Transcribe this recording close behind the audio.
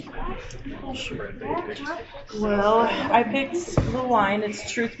spread that you picked? Well, I picked the wine.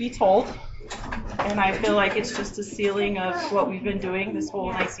 It's Truth Be Told. And I feel like it's just a sealing of what we've been doing this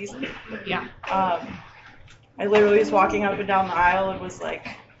whole night season. Yeah. I literally was walking up and down the aisle and was like,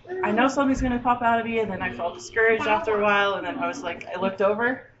 I know something's going to pop out of me. And then I felt discouraged after a while. And then I was like, I looked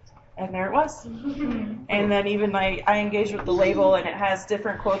over. And there it was. And then even I engaged with the label, and it has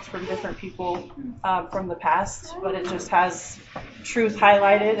different quotes from different people from the past, but it just has truth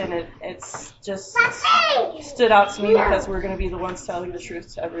highlighted, and it's just stood out to me because we're going to be the ones telling the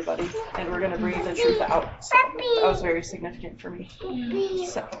truth to everybody, and we're going to bring the truth out. So that was very significant for me.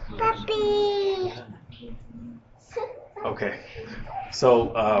 So. Okay.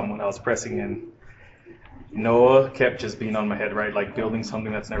 So when I was pressing in, Noah kept just being on my head, right? Like building something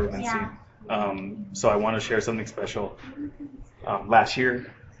that's never been seen. So I want to share something special. Last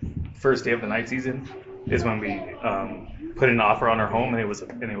year, first day of the night season, is when we put an offer on our home, and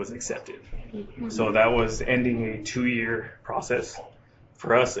it was accepted. So that was ending a 2-year process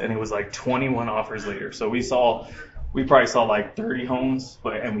for us, and it was like 21 offers later. So we probably saw like 30 homes,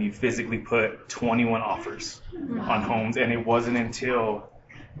 and we physically put 21 offers on homes, and it wasn't until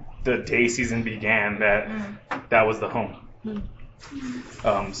the day season began that was the home.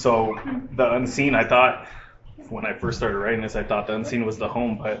 So the unseen, I thought when I first started writing this, I thought the unseen was the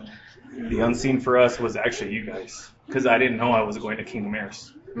home, but the unseen for us was actually you guys, because I didn't know I was going to Kingdom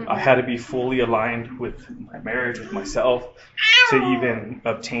Heirs. I had to be fully aligned with my marriage, with myself, to even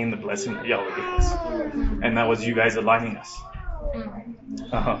obtain the blessing that Yahweh gave us, and that was you guys aligning us.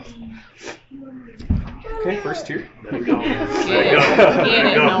 Okay, first here. There you go.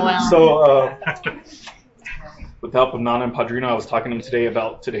 So, with the help of Nana and Padrino, I was talking to them today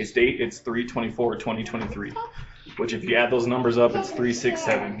about today's date. It's 3/24/2023, which if you add those numbers up, it's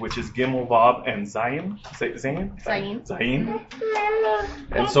 367, which is Gimel, Vav, and Zayin. Zayin.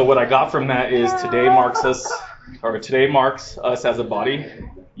 And so what I got from that is today marks us as a body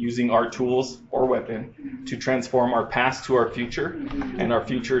using our tools or weapon to transform our past to our future and our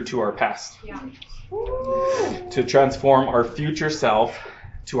future to our past. To transform our future self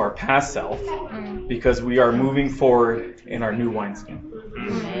to our past self, because we are moving forward in our new wineskin.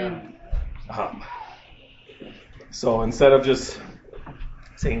 So instead of just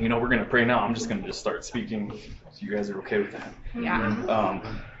saying, we're going to pray now, I'm just going to just start speaking. So you guys are okay with that? Yeah.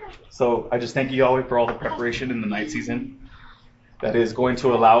 So I just thank you, Yahweh, for all the preparation in the night season that is going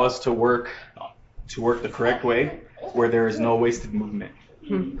to allow us to work the correct way, where there is no wasted movement.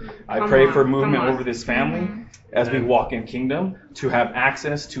 I pray for movement over this family as we walk in kingdom, to have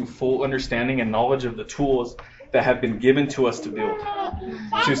access to full understanding and knowledge of the tools that have been given to us to build,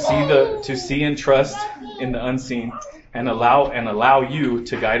 to see and trust in the unseen, and allow you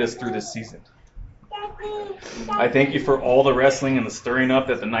to guide us through this season. I thank you for all the wrestling and the stirring up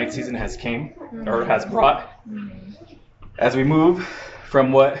that the night season has brought, as we move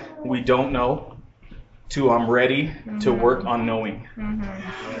from what we don't know to I'm ready to work on knowing.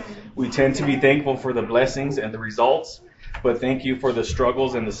 We tend to be thankful for the blessings and the results, but thank you for the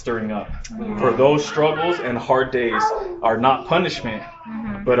struggles and the stirring up. For those struggles and hard days are not punishment,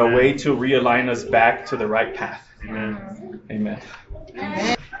 but a way to realign us back to the right path. Amen.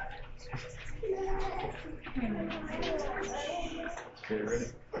 Okay, ready?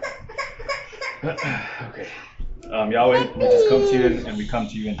 Okay. Yahweh, we just come to you and we come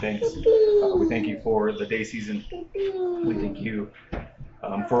to you in thanks. We thank you for the day season. We thank you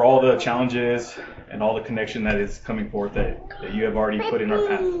for all the challenges and all the connection that is coming forth that you have already put in our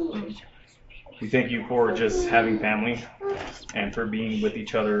path. We thank you for just having family and for being with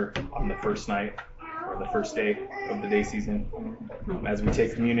each other on the first night or the first day of the day season. As we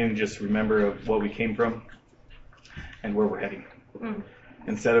take communion, just remember of what we came from and where we're heading.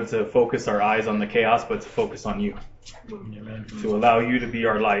 Instead of to focus our eyes on the chaos, but to focus on you. To allow you to be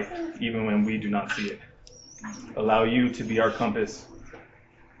our light, even when we do not see it. Allow you to be our compass,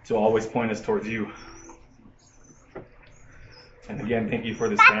 to always point us towards you. And again, thank you for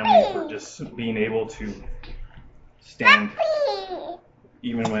this family, for just being able to stand,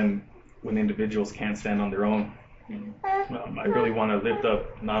 even when individuals can't stand on their own. I really want to lift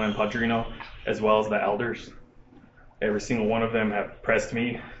up Nana and Padrino, as well as the elders. Every single one of them have pressed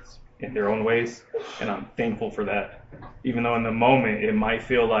me in their own ways, and I'm thankful for that. Even though in the moment it might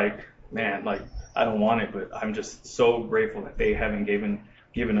feel like, man, like I don't want it, but I'm just so grateful that they haven't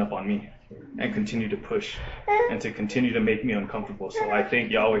given up on me and continue to push and to continue to make me uncomfortable. So I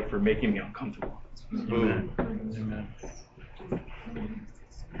thank Yahweh for making me uncomfortable. Amen. Amen.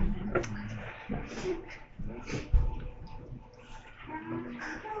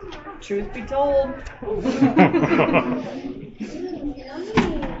 Truth be told.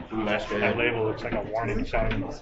 That label looks like a warning sign.